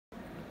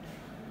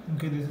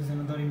Okay, this is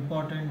another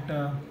important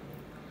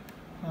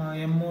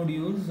M mode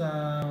use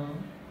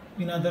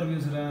in other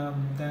views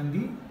than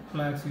the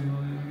plaques view.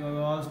 You have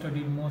all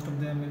studied most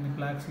of them in the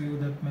plaques view,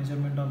 that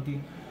measurement of the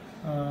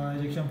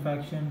ejection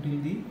fraction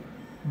till the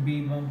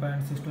B bump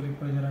and systolic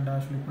pressure and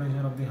diastolic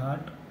pressure of the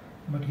heart.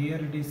 But here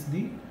it is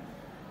the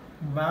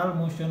valve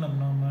motion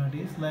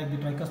abnormalities, like the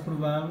tricuspid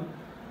valve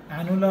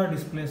annular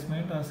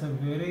displacement has a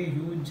very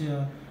huge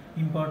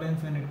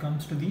importance when it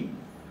comes to the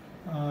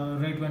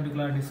right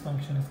ventricular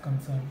dysfunction is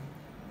concerned.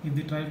 If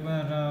the right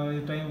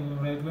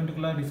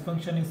ventricular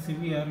dysfunction is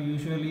severe,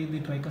 usually the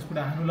tricuspid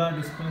annular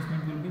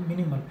displacement will be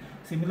minimal.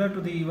 Similar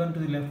to the even to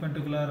the left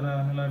ventricular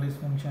annular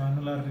dysfunction,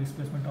 annular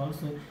displacement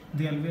also,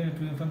 the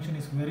LV function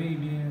is very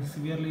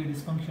severely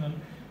dysfunctional.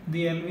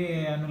 The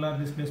LV annular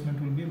displacement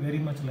will be very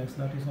much less.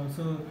 That is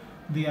also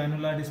the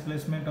annular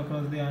displacement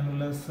across the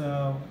annulus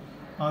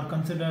are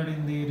considered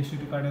in the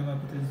restrictive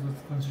cardiomyopathy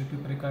with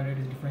constrictive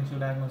pericarditis differential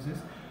diagnosis.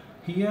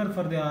 Here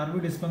for the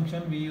RV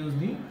dysfunction we use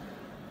the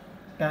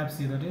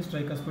TAPSE, that is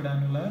tricuspid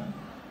annular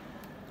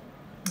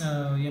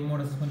M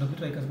mode assessment of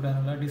the tricuspid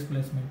annular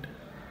displacement,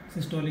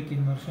 systolic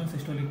inversion,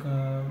 systolic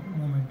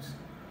movements.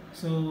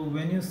 So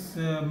when you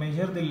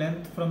measure the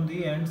length from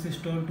the end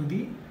systole to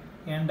the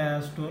end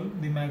diastole,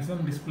 the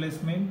maximum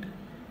displacement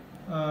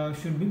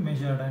should be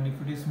measured, and if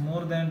it is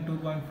more than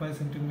 2.5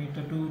 cm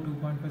to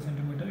 2.5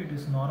 cm, it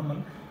is normal.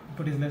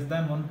 If it is less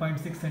than 1.6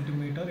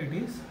 cm, it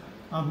is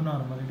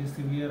abnormal. It is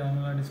severe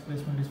annular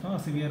displacement dysfunction or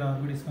severe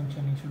RV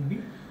dysfunction. It should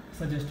be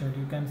suggested.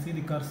 You can see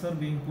the cursor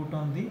being put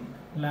on the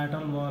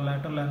lateral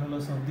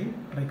annulus of the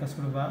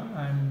tricuspid valve,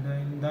 and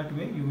in that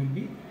way you will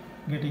be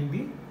getting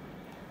the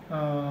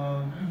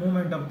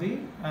movement of the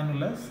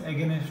annulus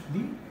against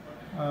the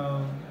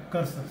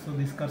cursor. So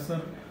this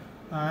cursor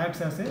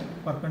acts as a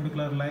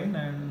perpendicular line,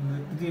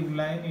 and the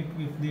line,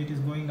 if it is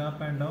going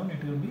up and down,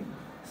 it will be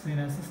seen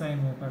as a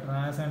sine wave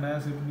pattern.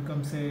 As it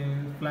becomes a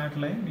flat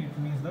line, it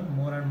means that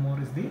more and more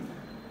is the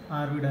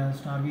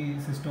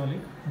RV systolic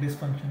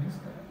dysfunction is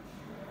there.